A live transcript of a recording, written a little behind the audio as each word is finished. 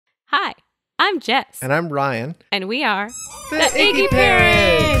I'm Jess. And I'm Ryan. And we are the Iggy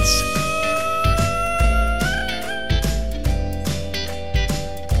Parents!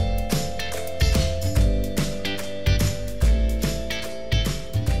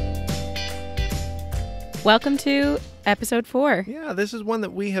 Welcome to episode 4. Yeah, this is one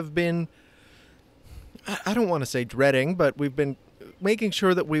that we have been, I don't want to say dreading, but we've been making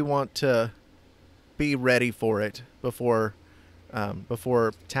sure that we want to be ready for it before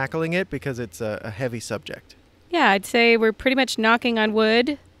tackling it, because it's a heavy subject. Yeah, I'd say we're pretty much knocking on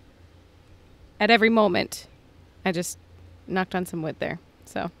wood at every moment. I just knocked on some wood there.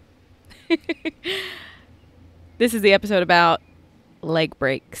 So this is the episode about leg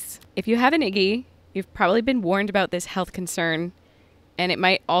breaks. If you have an Iggy, you've probably been warned about this health concern, and it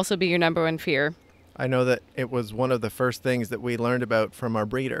might also be your number one fear. I know that it was one of the first things that we learned about from our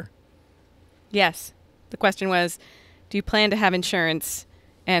breeder. Yes. The question was, do you plan to have insurance,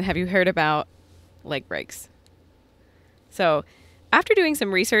 and have you heard about leg breaks? So after doing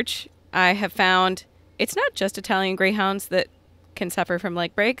some research, I have found it's not just Italian Greyhounds that can suffer from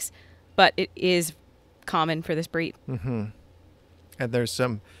leg breaks, but it is common for this breed. Mm-hmm. And there's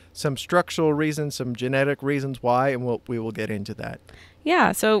some structural reasons, some genetic reasons why, and we will get into that.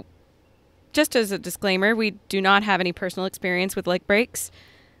 Yeah, so just as a disclaimer, we do not have any personal experience with leg breaks,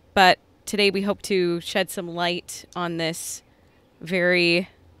 but today we hope to shed some light on this very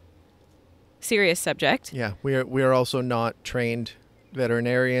serious subject. Yeah, we are also not trained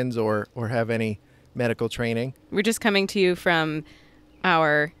veterinarians or have any medical training. We're just coming to you from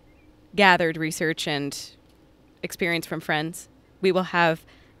our gathered research and experience from friends. We will have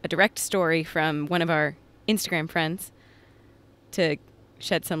a direct story from one of our Instagram friends to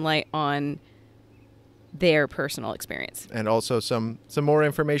shed some light on their personal experience. And also some more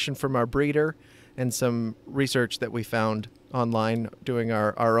information from our breeder and some research that we found online doing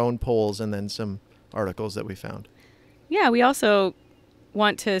our own polls, and then some articles that we found. Yeah, we also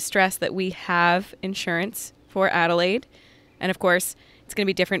want to stress that we have insurance for Adelaide. And of course, it's going to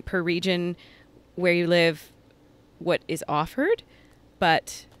be different per region where you live, what is offered.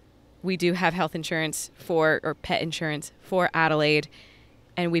 But we do have health insurance or pet insurance for Adelaide,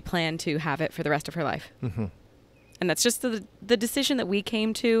 and we plan to have it for the rest of her life. Mm-hmm. And that's just the decision that we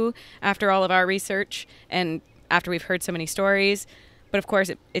came to after all of our research and after we've heard so many stories. But of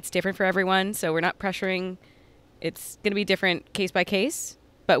course, it's different for everyone, so we're not pressuring. It's going to be different case by case,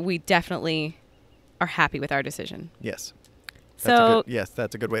 but we definitely are happy with our decision. Yes.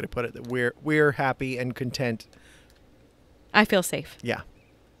 That's a good way to put it. That we're happy and content. I feel safe. Yeah.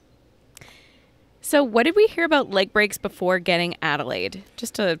 So what did we hear about leg breaks before getting Adelaide?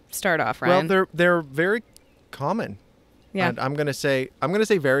 Just to start off, Ryan. Well, they're very common. Yeah. And I'm gonna say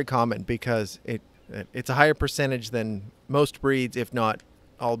very common because it's a higher percentage than most breeds, if not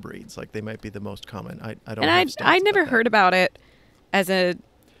all breeds. Like, they might be the most common. I don't. And I'd never heard about it as a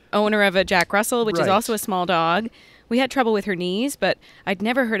owner of a Jack Russell, which is also a small dog. We had trouble with her knees, but I'd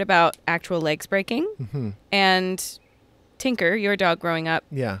never heard about actual legs breaking. Mm-hmm. And Tinker, your dog growing up,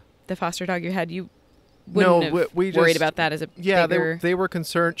 yeah, the foster dog you had, you wouldn't have worried about that as a bigger... they were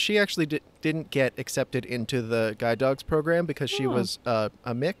concerned. She actually didn't get accepted into the guide dogs program because she was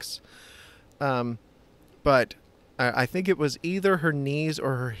a mix. But I think it was either her knees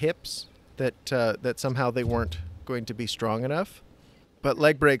or her hips that somehow they weren't going to be strong enough. But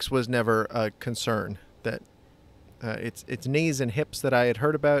leg breaks was never a concern. That it's knees and hips that I had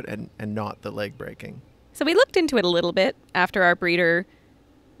heard about, and not the leg breaking. So we looked into it a little bit after our breeder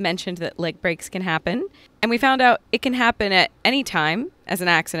mentioned that leg breaks can happen. And we found out it can happen at any time as an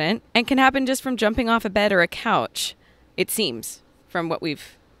accident, and can happen just from jumping off a bed or a couch, it seems, from what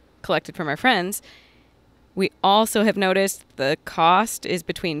we've collected from our friends. We also have noticed the cost is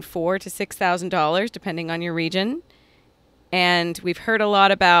between $4,000 to $6,000, depending on your region. And we've heard a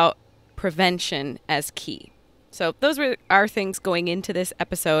lot about prevention as key. So those were our things going into this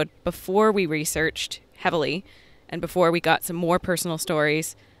episode before we researched heavily and before we got some more personal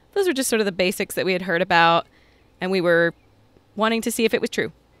stories. Those were just sort of the basics that we had heard about, and we were wanting to see if it was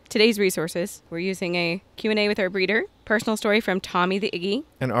true. Today's resources, we're using a Q&A with our breeder, personal story from Tommy the Iggy,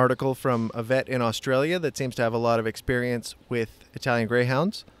 an article from a vet in Australia that seems to have a lot of experience with Italian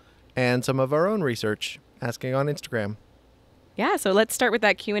Greyhounds, and some of our own research, asking on Instagram. Yeah, so let's start with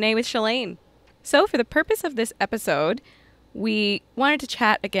that Q&A with Shalane. So for the purpose of this episode, we wanted to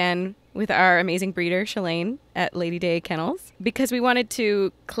chat again with our amazing breeder, Shalane, at Lady Day Kennels, because we wanted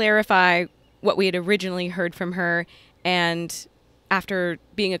to clarify what we had originally heard from her, and after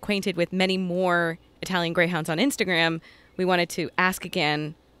being acquainted with many more Italian Greyhounds on Instagram, we wanted to ask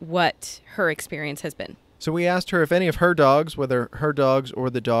again what her experience has been. So we asked her if any of her dogs, whether her dogs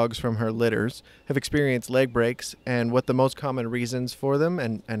or the dogs from her litters, have experienced leg breaks and what the most common reasons for them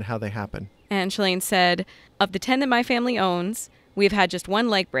and how they happen. And Shalane said, of the 10 that my family owns, we've had just one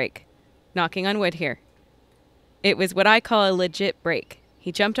leg break. Knocking on wood here. It was what I call a legit break.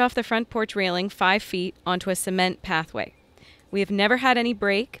 He jumped off the front porch railing 5 feet onto a cement pathway. We have never had any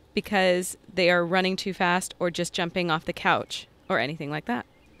break because they are running too fast or just jumping off the couch or anything like that.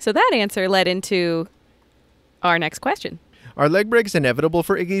 So that answer led into our next question. Are leg breaks inevitable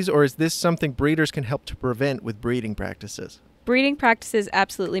for Iggy's, or is this something breeders can help to prevent with breeding practices? Breeding practices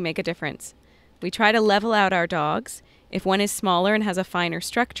absolutely make a difference. We try to level out our dogs. If one is smaller and has a finer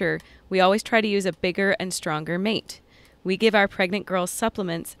structure, we always try to use a bigger and stronger mate. We give our pregnant girls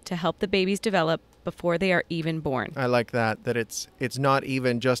supplements to help the babies develop before they are even born. I like that it's not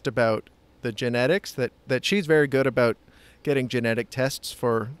even just about the genetics, that she's very good about getting genetic tests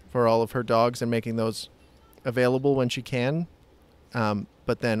for all of her dogs and making those available when she can.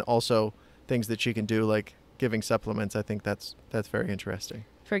 But then also things that she can do like giving supplements. I think that's very interesting.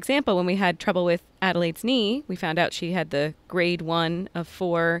 For example, when we had trouble with Adelaide's knee, we found out she had the grade 1 of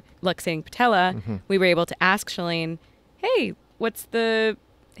 4 luxating patella. Mm-hmm. We were able to ask Shalane, hey, what's the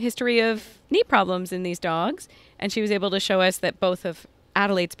history of knee problems in these dogs? And she was able to show us that both of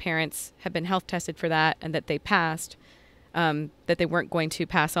Adelaide's parents have been health tested for that and that they passed, that they weren't going to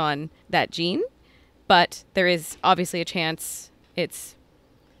pass on that gene. But there is obviously a chance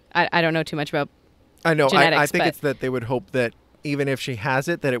I don't know too much about genetics. I think it's that they would hope that even if she has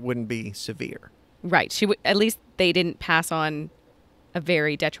it, that it wouldn't be severe. Right. At least they didn't pass on a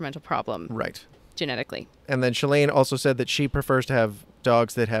very detrimental problem. Right. Genetically. And then Shalane also said that she prefers to have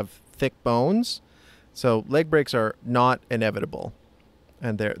dogs that have thick bones. So leg breaks are not inevitable.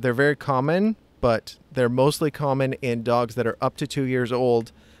 And they're very common, but they're mostly common in dogs that are up to 2 years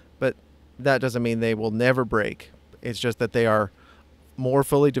old. But that doesn't mean they will never break. It's just that they are more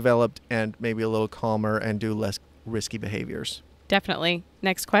fully developed and maybe a little calmer and do less risky behaviors. Definitely.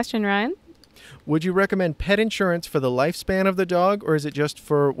 Next question, Ryan. Would you recommend pet insurance for the lifespan of the dog, or is it just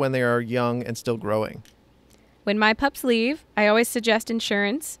for when they are young and still growing? When my pups leave, I always suggest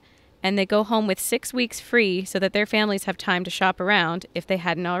insurance, and they go home with 6 weeks free so that their families have time to shop around if they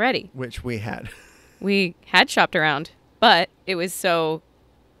hadn't already. Which we had. We had shopped around, but it was so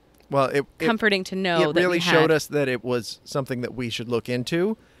comforting to know that it really showed us that it was something that we should look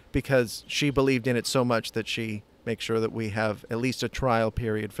into, because she believed in it so much that she makes sure that we have at least a trial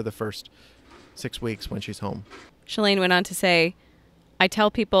period for the first 6 weeks when she's home. Shalane went on to say, I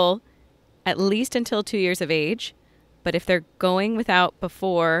tell people at least until 2 years of age, but if they're going without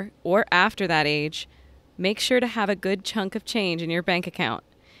before or after that age, make sure to have a good chunk of change in your bank account.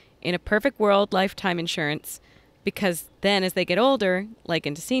 In a perfect world, lifetime insurance, because then as they get older, like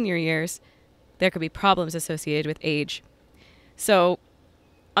into senior years, there could be problems associated with age. So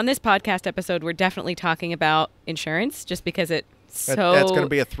on this podcast episode, we're definitely talking about insurance just because that's going to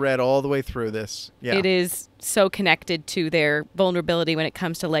be a thread all the way through this. Yeah. It is so connected to their vulnerability when it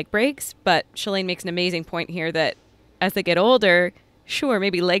comes to leg breaks. But Shalane makes an amazing point here that as they get older, sure,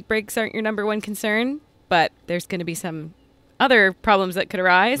 maybe leg breaks aren't your number one concern, but there's going to be some other problems that could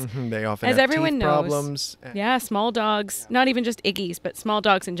arise. Mm-hmm. They often as have everyone teeth knows, problems. Yeah, small dogs, not even just Iggy's, but small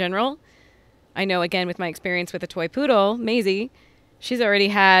dogs in general. I know, again, with my experience with a toy poodle, Maisie, she's already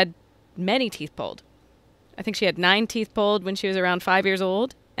had many teeth pulled. I think she had 9 teeth pulled when she was around 5 years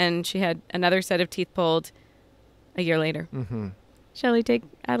old, and she had another set of teeth pulled a year later. Mm-hmm. Shall we take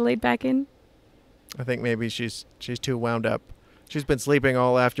Adelaide back in? I think maybe she's too wound up. She's been sleeping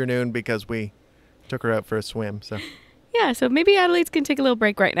all afternoon because we took her out for a swim. So yeah, so maybe Adelaide's going to take a little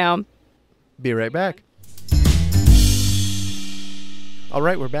break right now. Be right back. All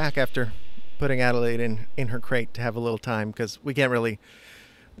right, we're back after putting Adelaide in her crate to have a little time, because we can't really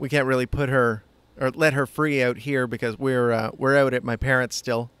put her or let her free out here because we're out at my parents'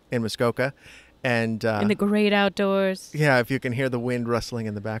 still in Muskoka, and in the great outdoors. Yeah, if you can hear the wind rustling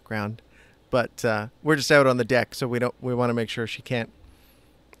in the background, but we're just out on the deck, so we want to make sure she can't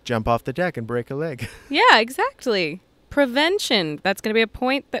jump off the deck and break a leg. Yeah, exactly. Prevention. That's going to be a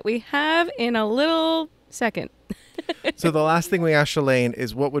point that we have in a little second. So the last thing we asked Shalane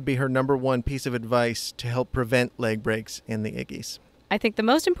is what would be her number one piece of advice to help prevent leg breaks in the Iggies. I think the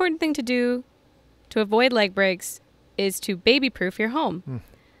most important thing to do to avoid leg breaks is to baby-proof your home.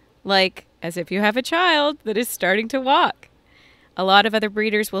 Like as if you have a child that is starting to walk. A lot of other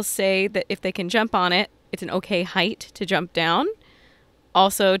breeders will say that if they can jump on it, it's an okay height to jump down.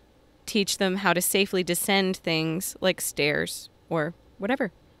 Also teach them how to safely descend things like stairs or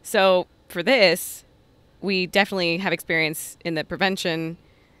whatever. So for this, we definitely have experience in the prevention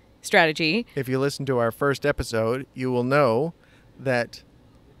strategy. If you listen to our first episode, you will know that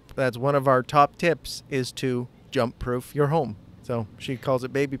that's one of our top tips is to jump-proof your home. So she calls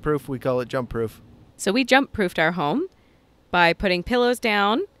it baby-proof. We call it jump-proof. So we jump-proofed our home by putting pillows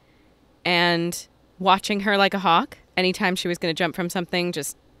down and watching her like a hawk. Anytime she was going to jump from something,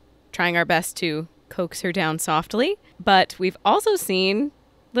 just trying our best to coax her down softly. But we've also seen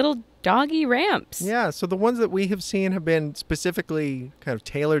little doggy ramps. Yeah, so the ones that we have seen have been specifically kind of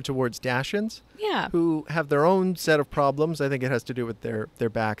tailored towards Dachshunds. Yeah. Who have their own set of problems. I think it has to do with their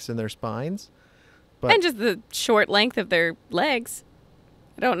backs and their spines. But and just the short length of their legs.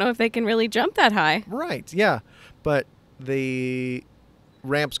 I don't know if they can really jump that high. Right, yeah. But the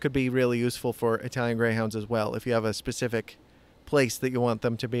ramps could be really useful for Italian Greyhounds as well if you have a specific place that you want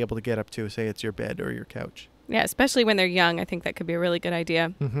them to be able to get up to, say it's your bed or your couch. Yeah, especially when they're young. I think that could be a really good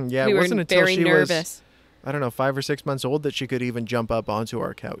idea. Mm-hmm. Yeah, we it wasn't were until very she nervous. was, I don't know, 5 or 6 months old that she could even jump up onto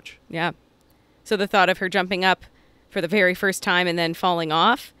our couch. Yeah. So the thought of her jumping up for the very first time and then falling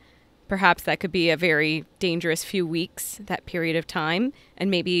off, perhaps that could be a very dangerous few weeks, that period of time, and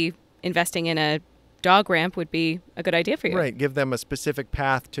maybe investing in a dog ramp would be a good idea for you. Right, give them a specific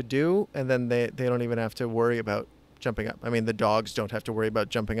path to do, and then they don't even have to worry about jumping up. I mean, the dogs don't have to worry about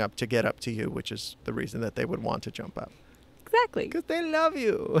jumping up to get up to you, which is the reason that they would want to jump up. Exactly. Because they love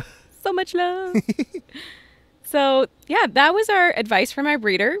you. So much love. So, yeah, that was our advice from our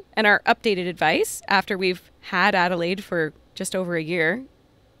breeder and our updated advice after we've had Adelaide for just over a year.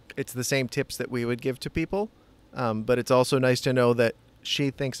 It's the same tips that we would give to people, but it's also nice to know that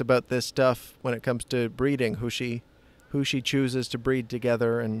she thinks about this stuff when it comes to breeding, who she chooses to breed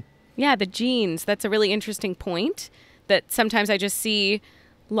together. And yeah, the genes. That's a really interesting point that sometimes I just see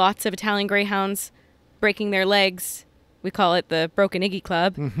lots of Italian Greyhounds breaking their legs. We call it the Broken Iggy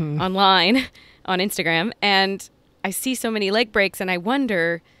Club online on Instagram. And I see so many leg breaks and I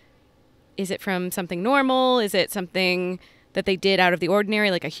wonder, is it from something normal? Is it something that they did out of the ordinary,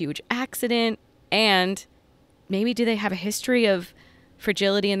 like a huge accident? And maybe do they have a history of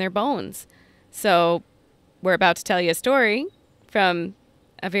fragility in their bones? So we're about to tell you a story from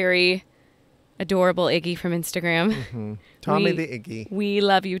a very adorable Iggy from Instagram. Mm-hmm. Tommy the Iggy. We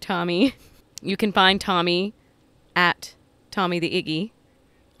love you, Tommy. You can find Tommy at Tommy the Iggy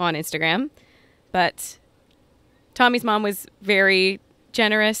on Instagram. But Tommy's mom was very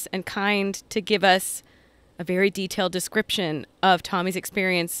generous and kind to give us a very detailed description of Tommy's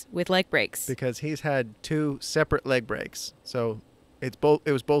experience with leg breaks. Because he's had 2 separate leg breaks. So it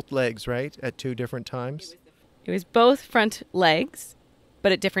was both legs, right? At 2 different times? It was both front legs,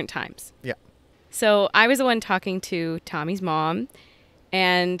 but at different times. Yeah. So I was the one talking to Tommy's mom,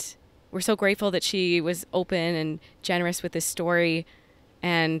 and we're so grateful that she was open and generous with this story.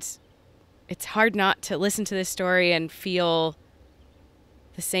 And it's hard not to listen to this story and feel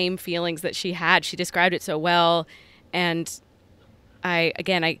the same feelings that she had. She described it so well. And I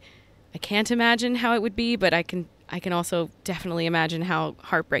can't imagine how it would be, but I can also definitely imagine how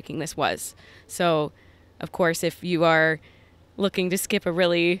heartbreaking this was. So, of course, if you are looking to skip a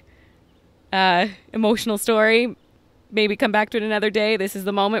really emotional story, maybe come back to it another day. This is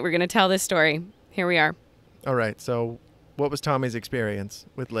the moment. We're going to tell this story. Here we are. All right. So what was Tommy's experience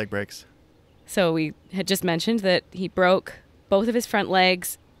with leg breaks? So we had just mentioned that he broke both of his front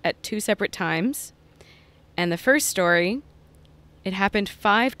legs at 2 separate times. And the first story, it happened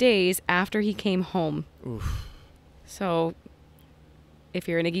 5 days after he came home. Oof. So if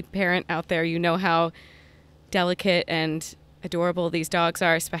you're an Iggy parent out there, you know how delicate and adorable these dogs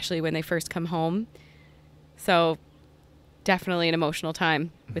are, especially when they first come home. So definitely an emotional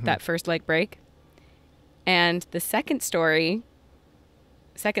time with that first leg break. And the second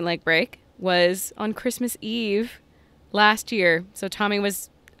leg break, was on Christmas Eve last year. So Tommy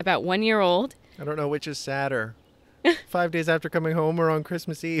was about 1 year old. I don't know which is sadder. 5 days after coming home or on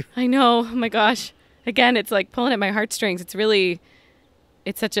Christmas Eve. I know. Oh my gosh. Again, it's like pulling at my heartstrings.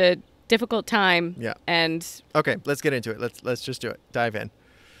 It's such a difficult time. Yeah. And okay, let's get into it. Let's just do it. Dive in.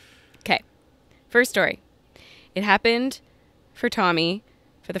 Okay. First story. It happened for Tommy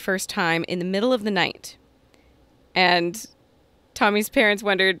for the first time in the middle of the night. And Tommy's parents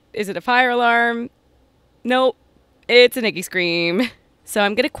wondered, is it a fire alarm? Nope. It's an Iggy scream. So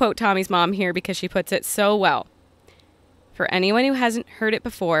I'm going to quote Tommy's mom here because she puts it so well. For anyone who hasn't heard it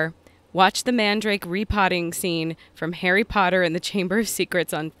before, watch the mandrake repotting scene from Harry Potter and the Chamber of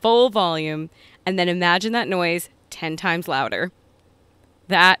Secrets on full volume, and then imagine that noise 10 times louder.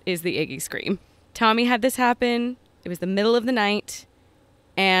 That is the Iggy scream. Tommy had this happen. It was the middle of the night.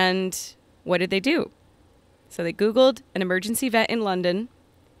 And what did they do? So they Googled an emergency vet in London,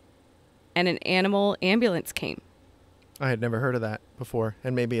 and an animal ambulance came. I had never heard of that before.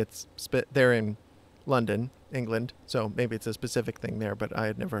 And maybe it's they're in London, England, so maybe it's a specific thing there, but I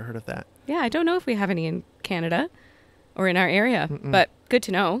had never heard of that. Yeah, I don't know if we have any in Canada or in our area, but good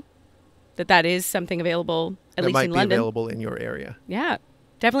to know that that is something available, at least in London. It might be available in your area. Yeah,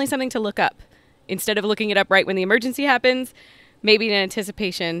 definitely something to look up. Instead of looking it up right when the emergency happens, maybe in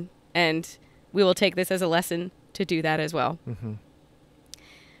anticipation, and we will take this as a lesson to do that as well. Mm-hmm.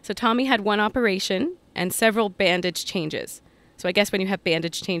 So Tommy had one operation and several bandage changes. So I guess when you have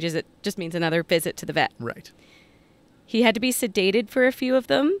bandage changes, it just means another visit to the vet. Right. He had to be sedated for a few of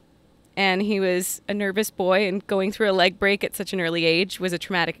them, and he was a nervous boy, and going through a leg break at such an early age was a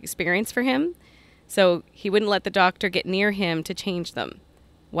traumatic experience for him. So he wouldn't let the doctor get near him to change them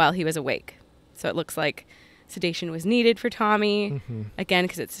while he was awake. So it looks like sedation was needed for Tommy, again,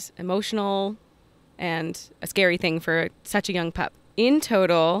 because it's emotional and a scary thing for such a young pup. In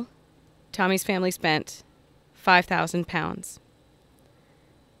total, Tommy's family spent £5,000.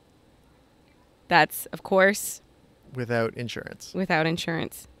 That's, of course, without insurance. Without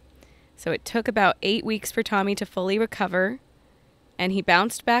insurance. So it took about 8 weeks for Tommy to fully recover, and he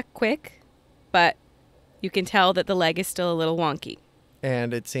bounced back quick, but you can tell that the leg is still a little wonky.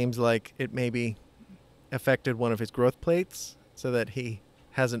 And it seems like it maybe affected one of his growth plates so that he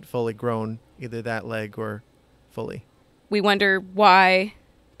hasn't fully grown either that leg or fully. We wonder, why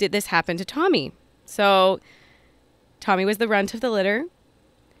did this happen to Tommy? So Tommy was the runt of the litter,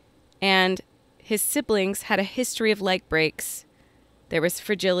 and his siblings had a history of leg breaks. There was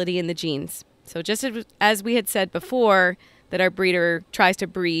fragility in the genes. So just as we had said before, that our breeder tries to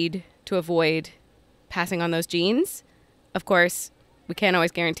breed to avoid passing on those genes, of course, we can't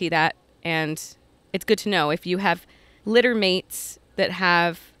always guarantee that. And it's good to know if you have litter mates that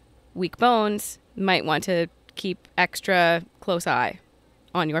have weak bones, you might want to keep extra close eye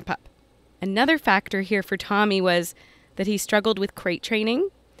on your pup. Another factor here for Tommy was that he struggled with crate training.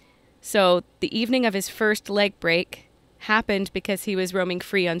 So the evening of his first leg break happened because he was roaming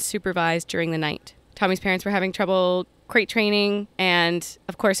free unsupervised during the night. Tommy's parents were having trouble crate training, and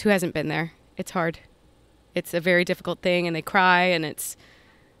of course, who hasn't been there? It's hard. It's a very difficult thing, and they cry, and it's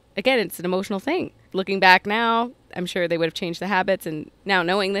an emotional thing. Looking back now, I'm sure they would have changed the habits, and now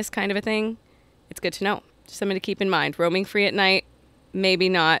knowing this kind of a thing, it's good to know. Just something to keep in mind. Roaming free at night, maybe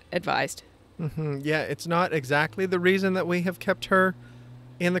not advised. Yeah, it's not exactly the reason that we have kept her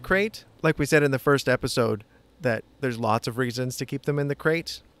in the crate. Like we said in the first episode, that there's lots of reasons to keep them in the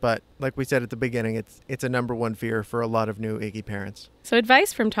crate. But like we said at the beginning, it's a number one fear for a lot of new Iggy parents. So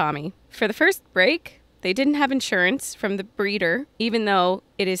advice from Tommy. For the first break, they didn't have insurance from the breeder, even though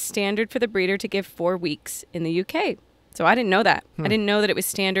it is standard for the breeder to give 4 weeks in the UK. So I didn't know that. I didn't know that it was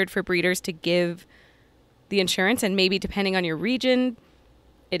standard for breeders to give the insurance, and maybe depending on your region,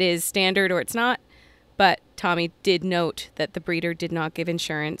 it is standard or it's not. But Tommy did note that the breeder did not give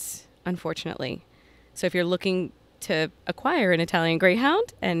insurance, unfortunately. So if you're looking to acquire an Italian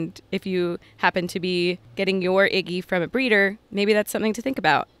Greyhound, and if you happen to be getting your Iggy from a breeder, maybe that's something to think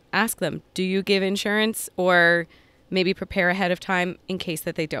about. Ask them, do you give insurance, or maybe prepare ahead of time in case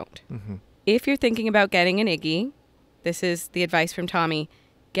that they don't. If you're thinking about getting an Iggy, this is the advice from Tommy.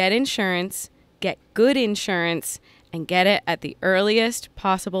 Get insurance, get good insurance, and get it at the earliest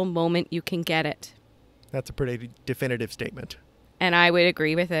possible moment you can get it. That's a pretty definitive statement. And I would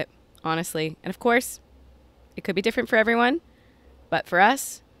agree with it, honestly. And of course, it could be different for everyone, but for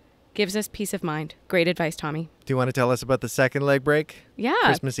us, gives us peace of mind. Great advice, Tommy. Do you want to tell us about the second leg break? Yeah.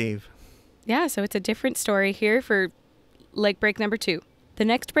 Christmas Eve. Yeah, so it's a different story here for leg break number 2. The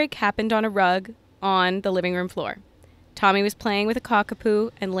next break happened on a rug on the living room floor. Tommy was playing with a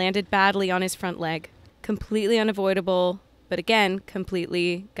cockapoo and landed badly on his front leg. Completely unavoidable, but again,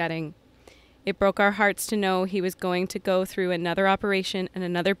 completely gutting. It broke our hearts to know he was going to go through another operation and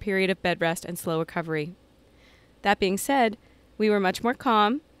another period of bed rest and slow recovery. That being said, we were much more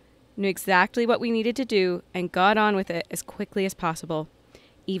calm, knew exactly what we needed to do, and got on with it as quickly as possible.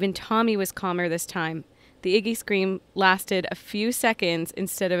 Even Tommy was calmer this time. The Iggy scream lasted a few seconds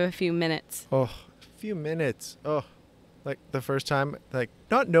instead of a few minutes. Oh, a few minutes. Oh, like the first time, like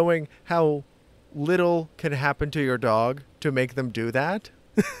not knowing how little can happen to your dog to make them do that.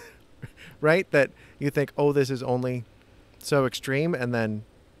 Right? That you think, oh, this is only so extreme, and then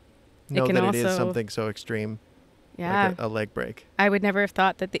know that it is something so extreme. Yeah. Like a leg break. I would never have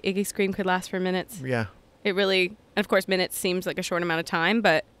thought that the Iggy scream could last for minutes. Yeah. It really, and of course, minutes seems like a short amount of time,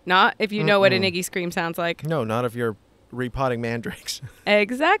 but not if you know what an Iggy scream sounds like. No, not if you're repotting mandrakes.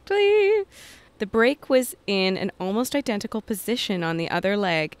 Exactly. The break was in an almost identical position on the other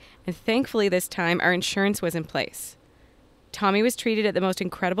leg, and thankfully this time our insurance was in place. Tommy was treated at the most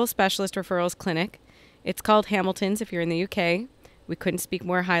incredible specialist referrals clinic. It's called Hamilton's if you're in the UK. We couldn't speak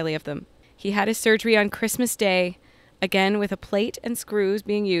more highly of them. He had his surgery on Christmas Day, again with a plate and screws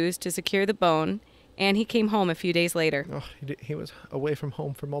being used to secure the bone, and he came home a few days later. Oh, he was away from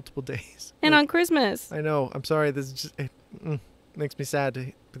home for multiple days. And on Christmas. I know. I'm sorry. This is just, it makes me sad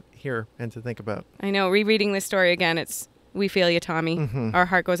to hear and to think about. I know. Rereading this story again, we feel you, Tommy. Mm-hmm. Our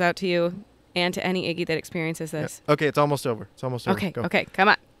heart goes out to you and to any Iggy that experiences this. Yeah. Okay, it's almost over. Okay, Go. okay, come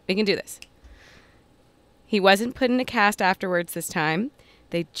on. We can do this. He wasn't put in a cast afterwards this time.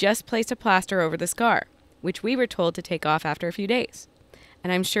 They just placed a plaster over the scar, which we were told to take off after a few days.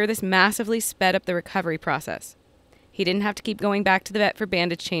 And I'm sure this massively sped up the recovery process. He didn't have to keep going back to the vet for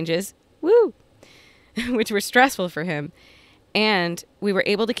bandage changes, woo, which were stressful for him. And we were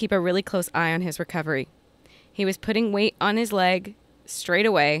able to keep a really close eye on his recovery. He was putting weight on his leg straight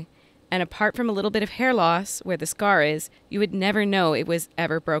away, and apart from a little bit of hair loss where the scar is, you would never know it was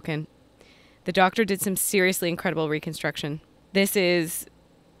ever broken. The doctor did some seriously incredible reconstruction. This is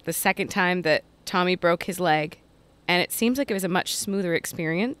the second time that Tommy broke his leg, and it seems like it was a much smoother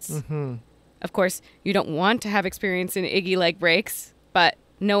experience. Mm-hmm. Of course, you don't want to have experience in Iggy leg breaks, but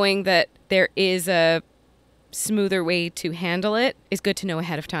knowing that there is a smoother way to handle it is good to know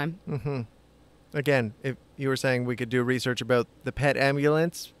ahead of time. Mm-hmm. Again, if you were saying we could do research about the pet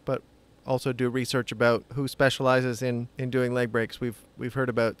ambulance, but also do research about who specializes in doing leg breaks. We've heard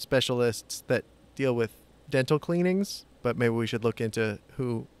about specialists that deal with dental cleanings, but maybe we should look into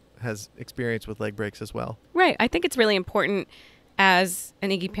who has experience with leg breaks as well. Right. I think it's really important as an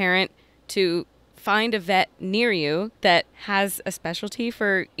Iggy parent to find a vet near you that has a specialty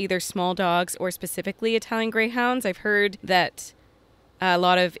for either small dogs or specifically Italian Greyhounds. I've heard that a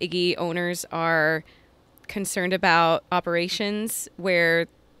lot of Iggy owners are concerned about operations where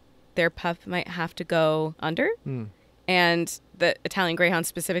their pup might have to go under. And the Italian Greyhounds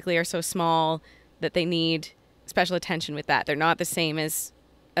specifically are so small that they need special attention with that. They're not the same as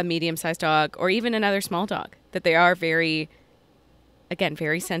a medium-sized dog or even another small dog, that they are very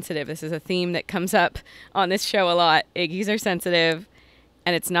sensitive. This is a theme that comes up on this show a lot. Iggies are sensitive,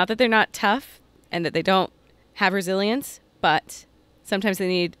 and it's not that they're not tough and that they don't have resilience, but sometimes they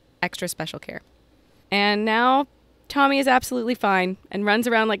need extra special care. And now Tommy is absolutely fine and runs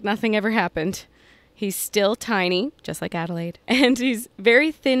around like nothing ever happened. He's still tiny, just like Adelaide, and he's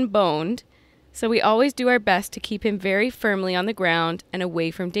very thin-boned, so we always do our best to keep him very firmly on the ground and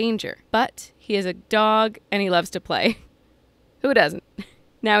away from danger. But he is a dog and he loves to play. Who doesn't?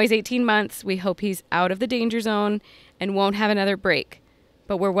 Now he's 18 months. We hope he's out of the danger zone and won't have another break,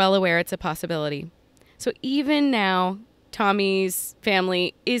 but we're well aware it's a possibility. So even now, Tommy's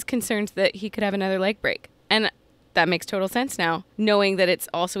family is concerned that he could have another leg break. And that makes total sense now, knowing that it's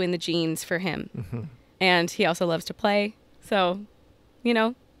also in the genes for him. Mm-hmm. And he also loves to play. So,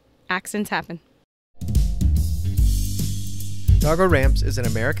 accidents happen. Doggo Ramps is an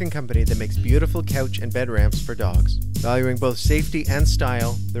American company that makes beautiful couch and bed ramps for dogs. Valuing both safety and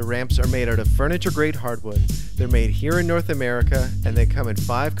style, their ramps are made out of furniture-grade hardwood. They're made here in North America, and they come in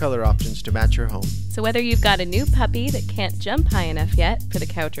 5 color options to match your home. So whether you've got a new puppy that can't jump high enough yet for the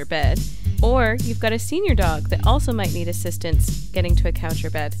couch or bed, or you've got a senior dog that also might need assistance getting to a couch or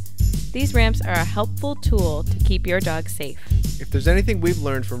bed, these ramps are a helpful tool to keep your dog safe. If there's anything we've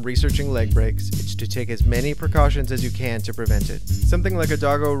learned from researching leg breaks, it's to take as many precautions as you can to prevent it. Something like a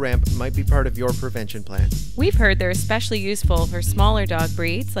Doggo Ramp might be part of your prevention plan. We've heard they're especially useful for smaller dog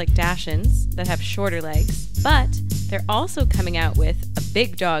breeds like Dachshunds that have shorter legs, but they're also coming out with a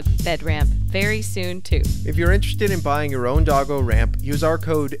big dog bed ramp very soon too. If you're interested in buying your own Doggo Ramp, use our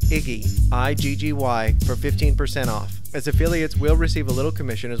code IGGY, I-G-G-Y, for 15% off. As affiliates, we'll receive a little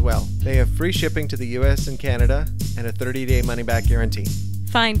commission as well. They have free shipping to the US and Canada and a 30-day money-back guarantee.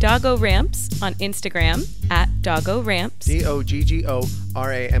 Find Doggo Ramps on Instagram at Doggo Ramps.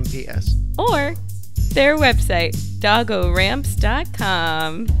 DOGGORAMPS. Or their website,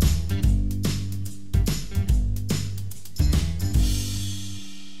 doggoramps.com.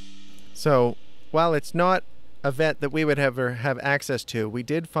 So, while it's not a vet that we would ever have access to, we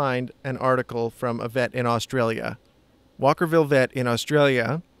did find an article from a vet in Australia. Walkerville Vet in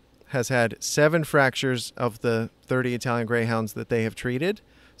Australia has had 7 fractures of the 30 Italian Greyhounds that they have treated.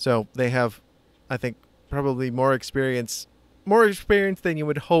 So they have, I think, probably more experience than you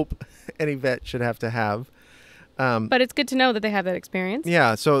would hope any vet should have to have. But it's good to know that they have that experience.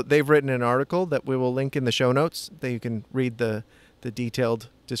 Yeah, so they've written an article that we will link in the show notes that you can read the detailed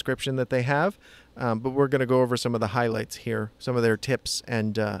description that they have. But we're going to go over some of the highlights here, some of their tips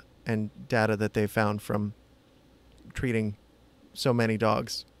and data that they found from treating so many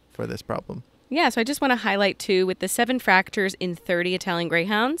dogs for this problem. Yeah, so I just want to highlight too, with the 7 fractures in 30 Italian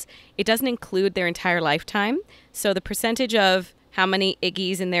Greyhounds, it doesn't include their entire lifetime. So the percentage of how many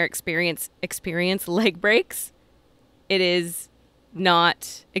Iggy's in their experience leg breaks, it is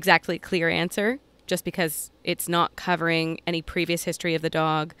not exactly a clear answer, just because it's not covering any previous history of the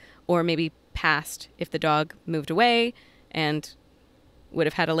dog, or maybe past if the dog moved away and would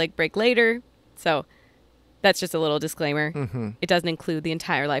have had a leg break later. So that's just a little disclaimer. Mm-hmm. It doesn't include the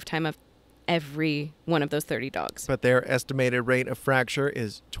entire lifetime of every one of those 30 dogs. But their estimated rate of fracture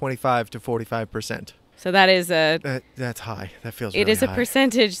is 25 to 45%. So that is that's high. That feels really high. It is a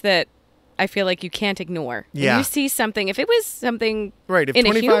percentage that I feel like you can't ignore. Yeah. When you see something, if it was something right, if in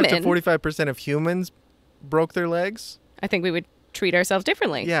 25 a human, to 45% of humans broke their legs, I think we would treat ourselves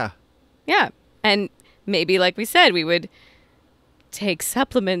differently. yeah. Yeah. And maybe, like we said, we would take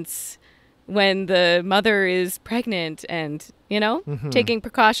supplements when the mother is pregnant and, taking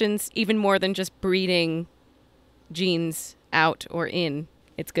precautions even more than just breeding genes out or in.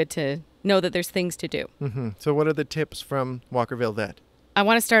 It's good to know that there's things to do. Mm-hmm. So what are the tips from Walkerville Vet? I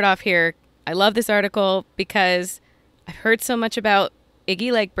want to start off here. I love this article because I've heard so much about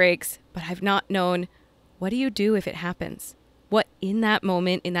Iggy leg breaks, but I've not known, what do you do if it happens? What in that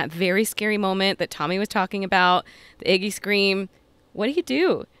moment, in that very scary moment that Tommy was talking about, the Iggy scream, what do you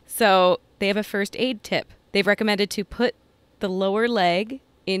do? So they have a first aid tip. They've recommended to put the lower leg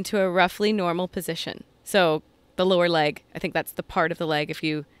into a roughly normal position. So the lower leg, I think that's the part of the leg, if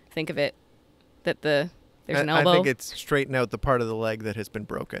you think of it, that there's an elbow. I think it's straighten out the part of the leg that has been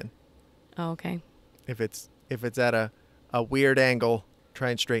broken. Oh, okay. If it's at a weird angle, try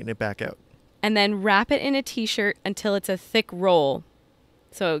and straighten it back out. And then wrap it in a t-shirt until it's a thick roll.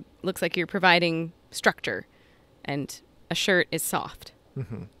 So it looks like you're providing structure and a shirt is soft.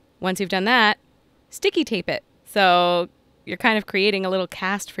 Mm-hmm. Once you've done that, sticky tape it. So you're kind of creating a little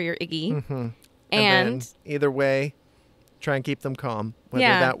cast for your Iggy. Mm-hmm. And then either way, try and keep them calm. Whether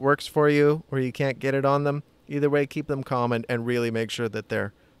Yeah. that works for you or you can't get it on them, either way, keep them calm and really make sure that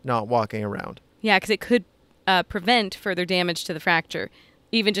they're not walking around. yeah, because it could prevent further damage to the fracture.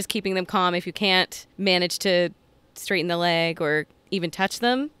 Even just keeping them calm, if you can't manage to straighten the leg or even touch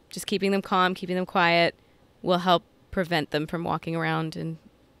them, just keeping them calm, keeping them quiet will help prevent them from walking around and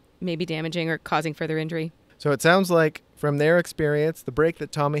maybe damaging or causing further injury. So it sounds like from their experience, the break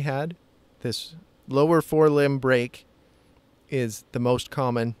that Tommy had, this lower forelimb break, is the most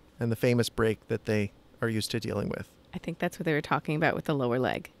common and the famous break that they are used to dealing with. I think that's what they were talking about with the lower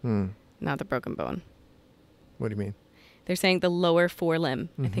leg, not the broken bone. What do you mean? They're saying the lower forelimb.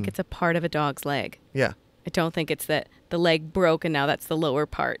 I think it's a part of a dog's leg. Yeah. I don't think it's that the leg broke and now that's the lower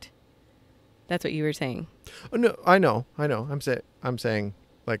part. That's what you were saying. Oh, no, I know. I'm saying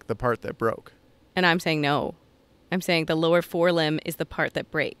like the part that broke. And I'm saying no. I'm saying the lower forelimb is the part that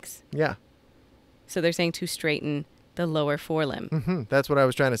breaks. Yeah. So they're saying to straighten the lower forelimb. Mm-hmm. That's what I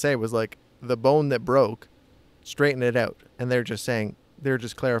was trying to say, was like the bone that broke, straighten it out. And they're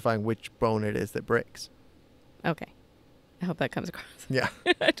just clarifying which bone it is that breaks. Okay. I hope that comes across. Yeah.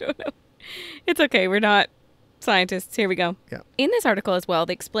 I don't know. It's okay. We're not scientists. Here we go. Yeah. In this article as well,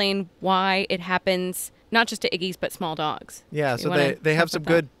 they explain why it happens not just to Iggy's, but small dogs. Yeah. You So wanna they have talk some about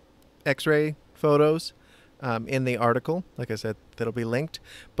good x-ray photos in the article. Like I said, that'll be linked.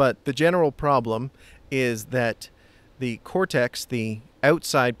 But the general problem is that the cortex, the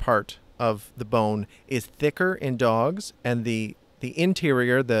outside part of the bone, is thicker in dogs, and the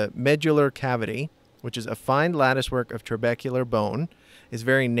interior, the medullar cavity, which is a fine latticework of trabecular bone, is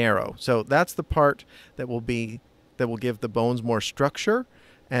very narrow. So that's the part that will give the bones more structure,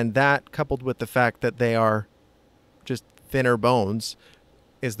 and that, coupled with the fact that they are just thinner bones,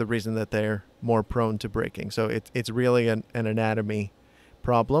 is the reason that they're more prone to breaking. So it's really an anatomy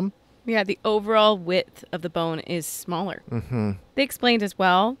problem. Yeah, the overall width of the bone is smaller. Mm-hmm. They explained as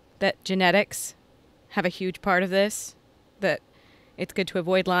well that genetics have a huge part of this, that it's good to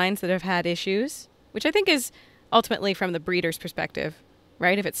avoid lines that have had issues, which I think is ultimately from the breeder's perspective,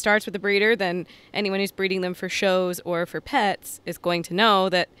 right? If it starts with the breeder, then anyone who's breeding them for shows or for pets is going to know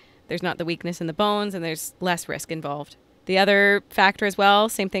that there's not the weakness in the bones and there's less risk involved. The other factor as well,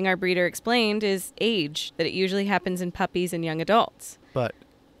 same thing our breeder explained, is age, that it usually happens in puppies and young adults. But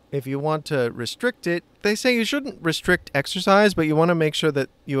if you want to restrict it, they say you shouldn't restrict exercise, but you want to make sure that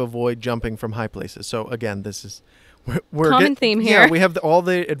you avoid jumping from high places. So again, this is we're common theme here. Yeah, we have all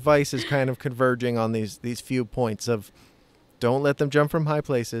the advice is kind of converging on these few points of don't let them jump from high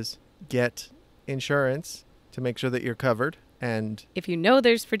places, get insurance to make sure that you're covered, and if you know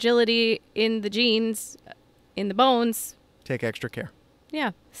there's fragility in the genes, in the bones, take extra care.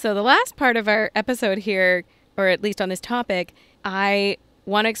 Yeah. So the last part of our episode here, or at least on this topic, I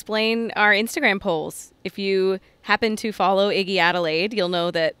want to explain our Instagram polls. If you happen to follow Iggy Adelaide, you'll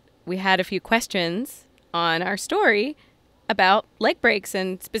know that we had a few questions on our story about leg breaks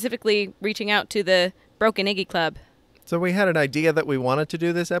and specifically reaching out to the Broken Iggy Club. So we had an idea that we wanted to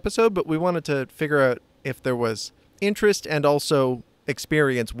do this episode, but we wanted to figure out if there was interest and also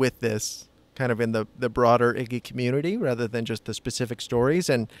experience with this kind of in the broader Iggy community rather than just the specific stories.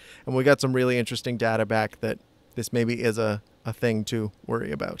 And we got some really interesting data back that this maybe is a thing to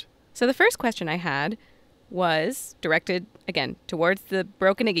worry about. So the first question I had was directed, again, towards the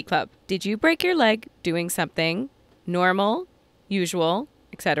Broken Iggy Club. Did you break your leg doing something normal, usual,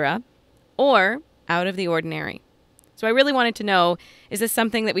 etc., or out of the ordinary? So I really wanted to know, is this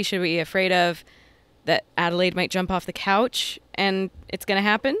something that we should be afraid of, that Adelaide might jump off the couch and it's going to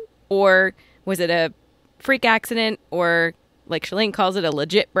happen? Or was it a freak accident, or like Shalane calls it, a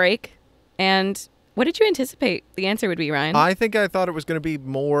legit break? And what did you anticipate the answer would be, Ryan? I thought it was going to be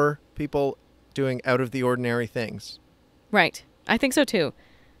more people doing out of the ordinary things. Right. I think so too.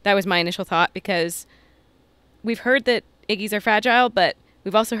 That was my initial thought, because we've heard that Iggy's are fragile, but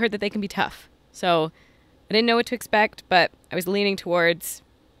we've also heard that they can be tough. So I didn't know what to expect, but I was leaning towards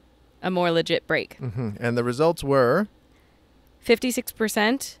a more legit break. Mm-hmm. And the results were?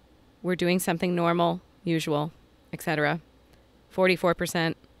 56% were doing something normal, usual, etc.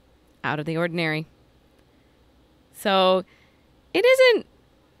 44% out of the ordinary. So it isn't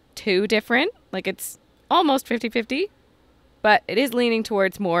too different. Like, it's almost 50-50, but it is leaning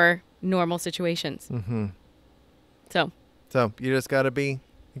towards more normal situations. Mm-hmm. So you just gotta be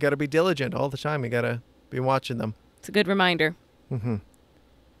diligent all the time. You gotta be watching them. It's a good reminder. Mm-hmm.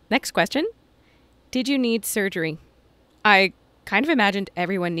 Next question. Did you need surgery? I kind of imagined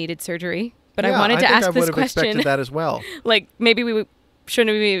everyone needed surgery, but I wanted to ask this question. I would have expected that as well. Like, maybe we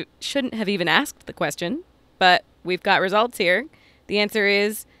shouldn't have even asked the question, but we've got results here. The answer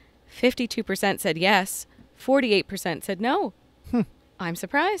is 52% said yes, 48% said no. I'm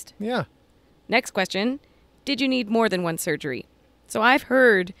surprised. Yeah. Next question. Did you need more than one surgery? So I've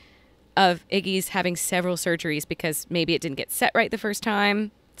heard of Iggy's having several surgeries because maybe it didn't get set right the first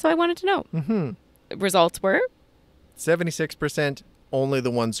time. So I wanted to know. Mm-hmm. Results were? 76% only the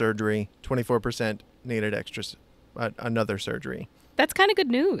one surgery. 24% needed another surgery. That's kind of good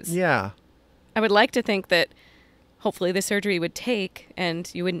news. Yeah. I would like to think that hopefully the surgery would take and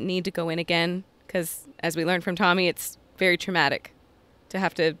you wouldn't need to go in again, because as we learned from Tommy, it's very traumatic to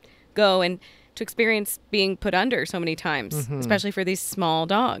have to go and to experience being put under so many times, especially for these small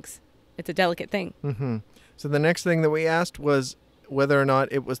dogs. It's a delicate thing. Mm-hmm. So the next thing that we asked was whether or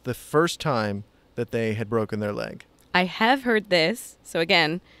not it was the first time that they had broken their leg. I have heard this. So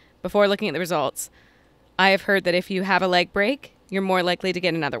again, before looking at the results, I have heard that if you have a leg break, you're more likely to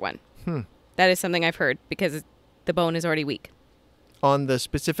get another one. That is something I've heard because the bone is already weak. On the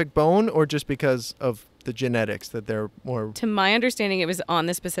specific bone, or just because of the genetics that they're more... To my understanding, it was on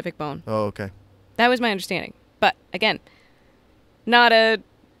the specific bone. Oh, okay. That was my understanding. But again, not a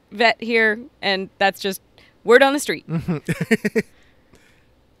vet here, and that's just word on the street.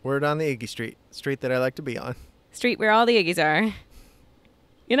 Word on the Iggy street that I like to be on. Street where all the Iggies are.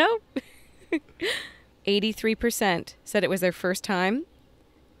 You know? 83% said it was their first time.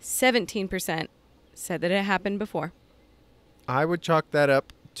 17% said that it happened before. I would chalk that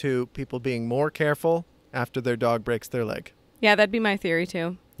up to people being more careful after their dog breaks their leg. Yeah, that'd be my theory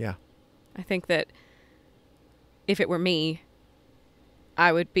too. Yeah. I think that if it were me,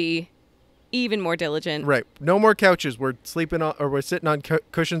 I would be even more diligent. Right. No more couches. We're sleeping on, or we're sitting on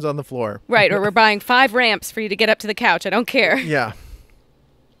cushions on the floor. Right. Or we're buying 5 ramps for you to get up to the couch. I don't care. Yeah.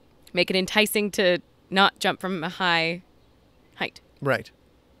 Make it enticing to not jump from a high height. Right.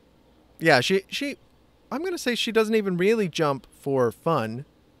 Yeah. I'm going to say she doesn't even really jump for fun.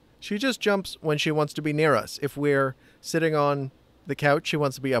 She just jumps when she wants to be near us. If we're sitting on the couch, she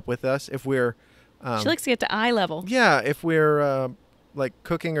wants to be up with us. If we're... she likes to get to eye level. Yeah. If we're like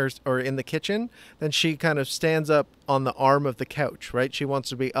cooking or in the kitchen, then she kind of stands up on the arm of the couch, right? She wants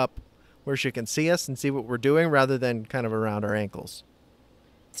to be up where she can see us and see what we're doing rather than kind of around our ankles.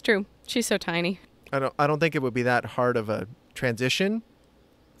 It's true. She's so tiny. I don't think it would be that hard of a transition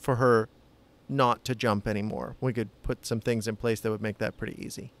for her not to jump anymore. We could put some things in place that would make that pretty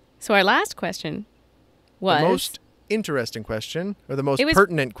easy. So our last question was... The most interesting question, or the most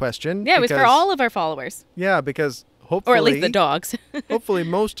pertinent question. Yeah, it was for all of our followers. Yeah, because hopefully... Or at least the dogs. Hopefully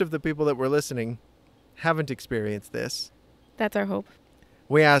most of the people that were listening haven't experienced this. That's our hope.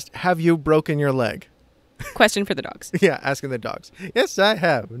 We asked, have you broken your leg? Question for the dogs. Yeah, asking the dogs. Yes, I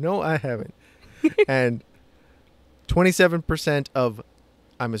have. No, I haven't. And 27% of,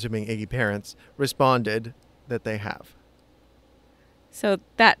 I'm assuming Iggy parents, responded that they have. So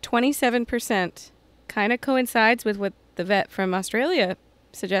that 27% kind of coincides with what the vet from Australia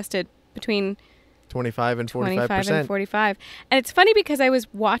suggested, between 25 and 45%. 25 and 45. And it's funny because I was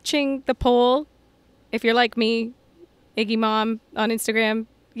watching the poll. If you're like me, Iggy Mom on Instagram,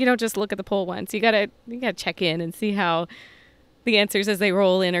 you don't just look at the poll once. You gotta check in and see how the answers as they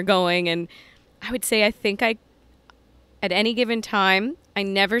roll in are going. And I would say at any given time, I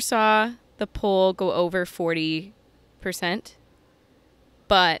never saw the poll go over 40%,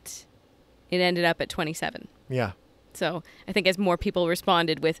 but it ended up at 27. Yeah. So I think as more people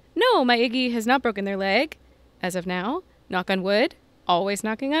responded with, no, my Iggy has not broken their leg as of now, knock on wood, always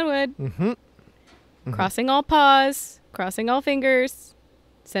knocking on wood, crossing all paws, crossing all fingers,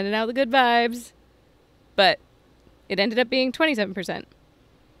 sending out the good vibes. But it ended up being 27%.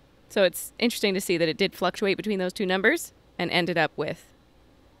 So it's interesting to see that it did fluctuate between those two numbers and ended up with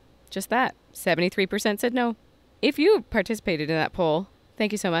just that. 73% said no. If you participated in that poll,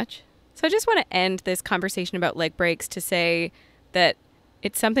 thank you so much. So I just want to end this conversation about leg breaks to say that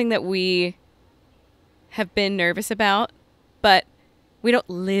it's something that we have been nervous about, but we don't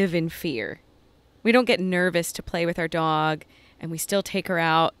live in fear. We don't get nervous to play with our dog, and we still take her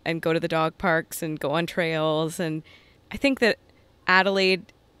out and go to the dog parks and go on trails. And I think that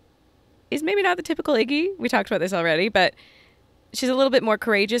Adelaide is maybe not the typical Iggy. We talked about this already, but she's a little bit more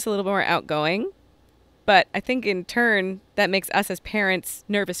courageous, a little more outgoing. But I think in turn, that makes us as parents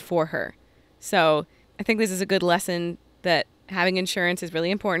nervous for her. So I think this is a good lesson that having insurance is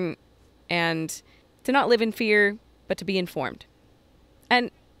really important, and to not live in fear, but to be informed. And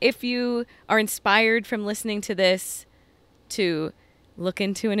if you are inspired from listening to this to look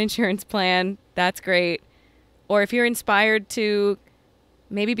into an insurance plan, that's great. Or if you're inspired to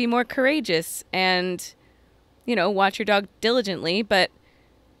maybe be more courageous and, watch your dog diligently, but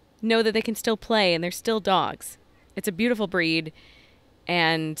know that they can still play and they're still dogs. It's a beautiful breed,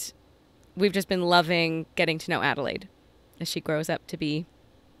 and we've just been loving getting to know Adelaide as she grows up to be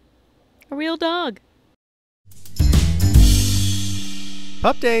a real dog.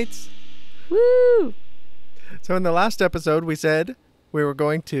 Pupdates! Woo! So in the last episode, we said we were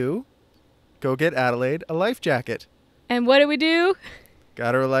going to go get Adelaide a life jacket. And what did we do?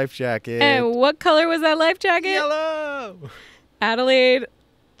 Got her a life jacket. And what color was that life jacket? Yellow! Adelaide,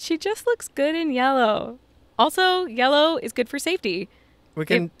 she just looks good in yellow. Also, yellow is good for safety. We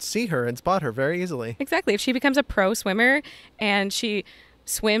can see her and spot her very easily. Exactly. If she becomes a pro swimmer and she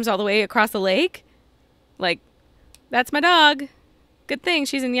swims all the way across the lake, that's my dog. Good thing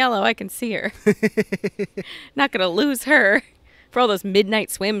she's in yellow. I can see her. Not going to lose her for all those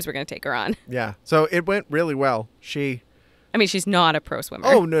midnight swims we're going to take her on. Yeah. So it went really well. She's not a pro swimmer.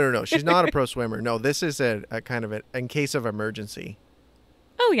 Oh, no. She's not a pro swimmer. No, this is a kind of in case of emergency.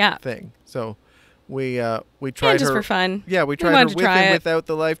 Oh, yeah. Thing. So we tried just her for fun. Yeah, we tried her with and without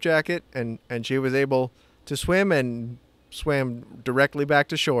the life jacket, and she was able to swim and swam directly back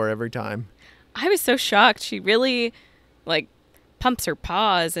to shore every time. I was so shocked. She really pumps her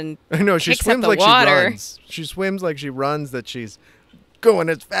paws and I know, she swims like water. She runs. She swims like she runs, that she's going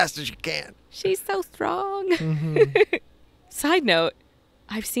as fast as she can. She's so strong. Mm-hmm. Side note,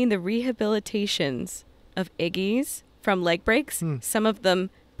 I've seen the rehabilitations of Iggy's from leg breaks. Some of them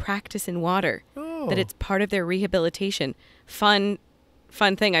practice in water. Oh. That it's part of their rehabilitation. Fun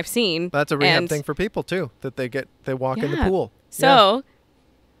thing I've seen. That's a rehab thing for people too, that they walk in the pool. So,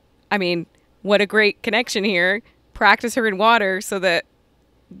 what a great connection here. Practice her in water so that,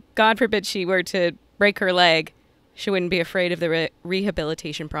 God forbid she were to break her leg, she wouldn't be afraid of the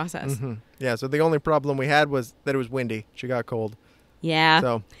rehabilitation process. Mm-hmm. Yeah, so the only problem we had was that it was windy. She got cold. Yeah.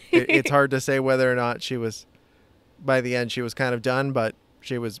 So it's hard to say whether or not by the end she was kind of done, but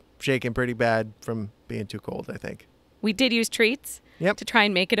she was shaking pretty bad from being too cold, I think. We did use treats to try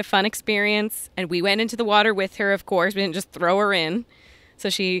and make it a fun experience, and we went into the water with her, of course. We didn't just throw her in. So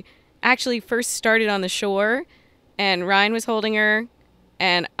she actually first started on the shore, and Ryan was holding her,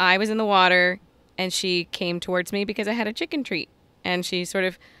 and I was in the water, and she came towards me because I had a chicken treat, and she sort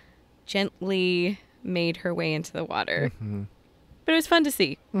of gently made her way into the water. Mm-hmm. But it was fun to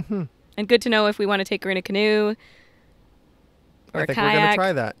see. Mm-hmm. And good to know if we want to take her in a canoe or a kayak. I think we're going to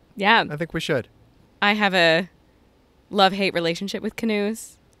try that. Yeah. I think we should. I have a love-hate relationship with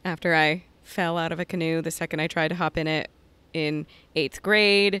canoes. After I fell out of a canoe the second I tried to hop in it in 8th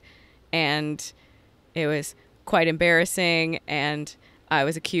grade, and it was quite embarrassing, and I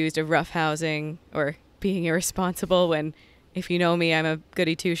was accused of roughhousing or being irresponsible when, if you know me, I'm a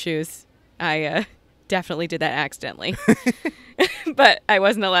goody two-shoes. I definitely did that accidentally. But I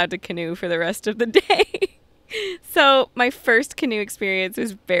wasn't allowed to canoe for the rest of the day. So my first canoe experience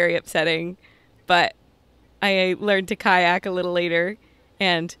was very upsetting, but I learned to kayak a little later.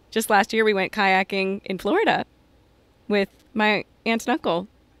 And just last year we went kayaking in Florida with my aunt and uncle,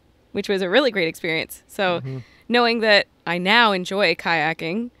 which was a really great experience. So knowing that I now enjoy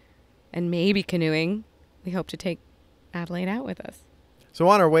kayaking and maybe canoeing, we hope to take Adelaide out with us. So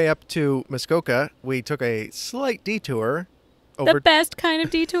on our way up to Muskoka, we took a slight detour. The best kind of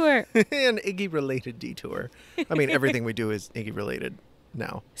detour. An Iggy-related detour. I mean, everything we do is Iggy-related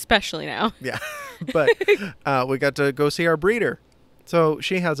now. Especially now. Yeah. But we got to go see our breeder. So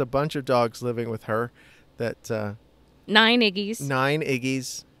she has a bunch of dogs living with her. 9 Iggies. 9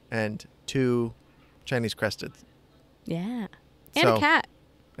 Iggies and 2 Chinese crested. Yeah. And a cat.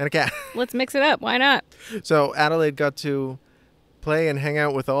 And a cat. Let's mix it up. Why not? So Adelaide got to play and hang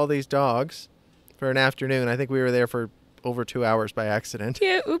out with all these dogs for an afternoon. I think we were there for over 2 hours by accident.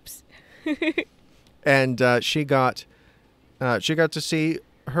 Yeah, oops. And she got to see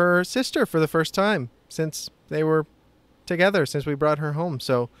her sister for the first time since they were together, since we brought her home.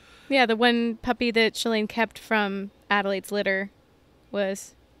 So yeah, the one puppy that Shalane kept from Adelaide's litter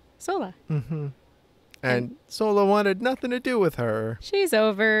was Sola. Mm-hmm. And Sola wanted nothing to do with her. She's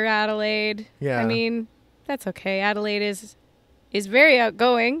over Adelaide. Yeah. I mean, that's okay. Adelaide is very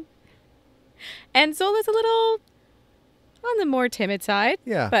outgoing. And Sola's a little on the more timid side.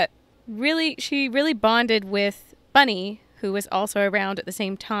 Yeah. But she really bonded with Bunny, who was also around at the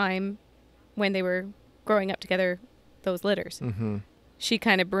same time when they were growing up together, those litters. Mm-hmm. She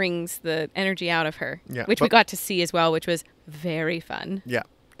kind of brings the energy out of her, yeah, which we got to see as well, which was very fun. Yeah.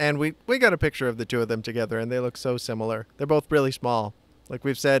 And we got a picture of the two of them together, and they look so similar. They're both really small. Like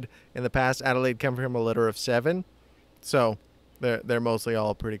we've said in the past, Adelaide came from a litter of 7. So they're mostly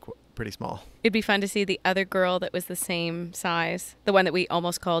all pretty small. It'd be fun to see the other girl that was the same size, the one that we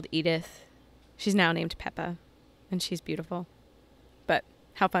almost called Edith. She's now named Peppa, and she's beautiful. But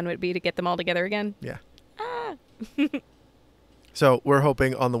how fun would it be to get them all together again? Yeah. Ah! So we're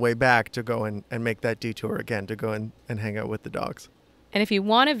hoping on the way back to go and make that detour again, to go and hang out with the dogs. And if you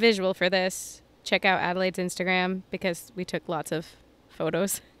want a visual for this, check out Adelaide's Instagram, because we took lots of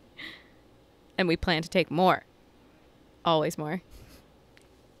photos. And we plan to take more. Always more.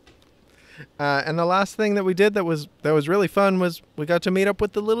 And the last thing that we did that was really fun was we got to meet up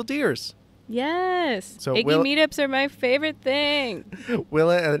with the little deers. Yes. So Iggy meetups are my favorite thing.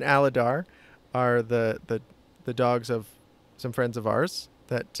 Willa and Aladar are the dogs of some friends of ours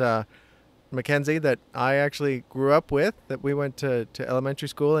that Mackenzie, that I actually grew up with, that we went to elementary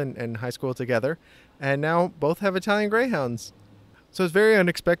school and high school together, and now both have Italian Greyhounds. So it's very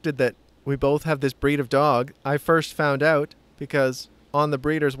unexpected that we both have this breed of dog. I first found out because on the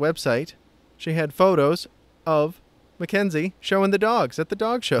breeder's website, she had photos of Mackenzie showing the dogs at the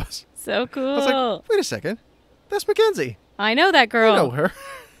dog shows. So cool. I was like, wait a second, that's Mackenzie. I know that girl. I know her.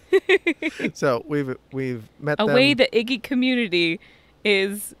 So we've met them. A way the Iggy community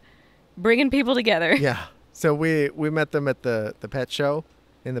is bringing people together. Yeah. So we met them at the pet show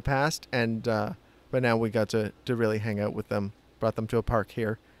in the past, and but now we got to really hang out with them. Brought them to a park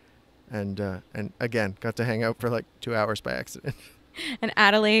here, and again got to hang out for like 2 hours by accident. And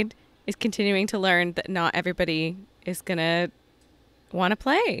Adelaide is continuing to learn that not everybody is gonna want to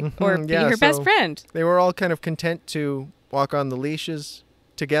play or be her best friend. They were all kind of content to walk on the leashes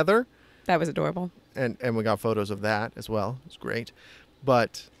together. That was adorable. And we got photos of that as well. It was great.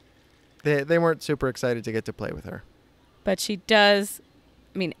 But they weren't super excited to get to play with her. But she does.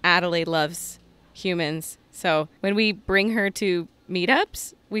 I mean, Adelaide loves humans. So when we bring her to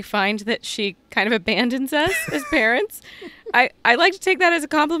meetups, we find that she kind of abandons us as parents. I like to take that as a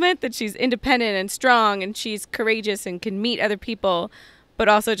compliment, that she's independent and strong and she's courageous and can meet other people, but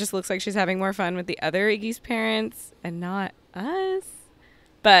also just looks like she's having more fun with the other Iggy's parents and not us.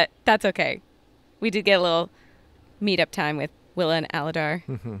 But that's okay. We did get a little meetup time with Willa and Aladar.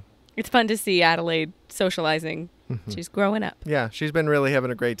 Mm-hmm. It's fun to see Adelaide socializing. Mm-hmm. She's growing up. Yeah, she's been really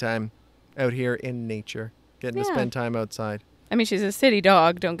having a great time out here in nature, getting to spend time outside. I mean, she's a city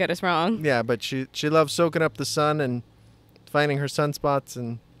dog, don't get us wrong. Yeah, but she loves soaking up the sun and finding her sunspots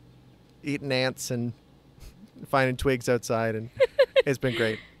and eating ants and finding twigs outside, and it's been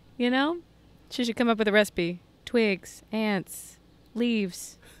great. You know, she should come up with a recipe. Twigs, ants,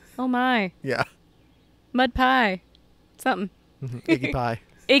 leaves. Oh my. Yeah. Mud pie. Something. Iggy pie.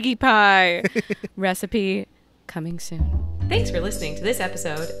 Iggy pie. Recipe coming soon. Thanks for listening to this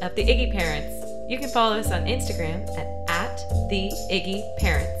episode of The Iggy Parents. You can follow us on Instagram at The Iggy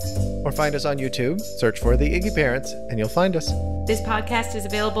Parents. Or find us on YouTube. Search for The Iggy Parents and you'll find us. This podcast is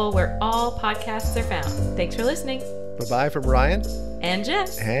available where all podcasts are found. Thanks for listening. Bye-bye from Ryan. And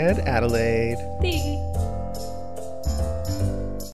Jess. And Adelaide. The Iggy.